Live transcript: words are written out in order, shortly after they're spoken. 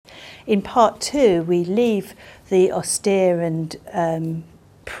in part two, we leave the austere and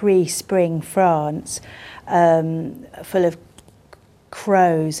pre-spring France, full of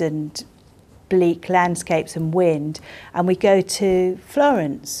crows and bleak landscapes and wind, and we go to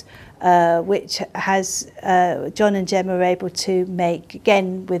Florence, which has John and Gemma are able to make,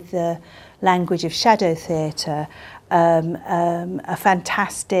 again with the language of shadow theatre, a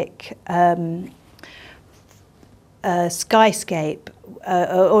fantastic skyscape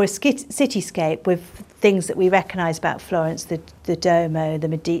or a cityscape with things that we recognise about Florence, the Duomo, the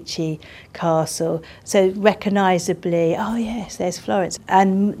Medici castle. So recognisably, oh yes, there's Florence.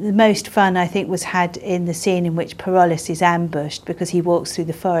 And the most fun, I think, was had in the scene in which Parolles is ambushed because he walks through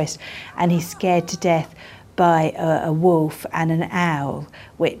the forest and he's scared to death by a wolf and an owl,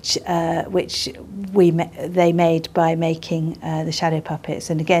 which they made by making the shadow puppets.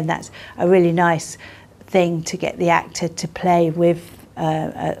 And again, that's a really nice thing to get the actor to play with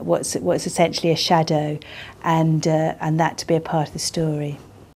what's essentially a shadow, and that to be a part of the story.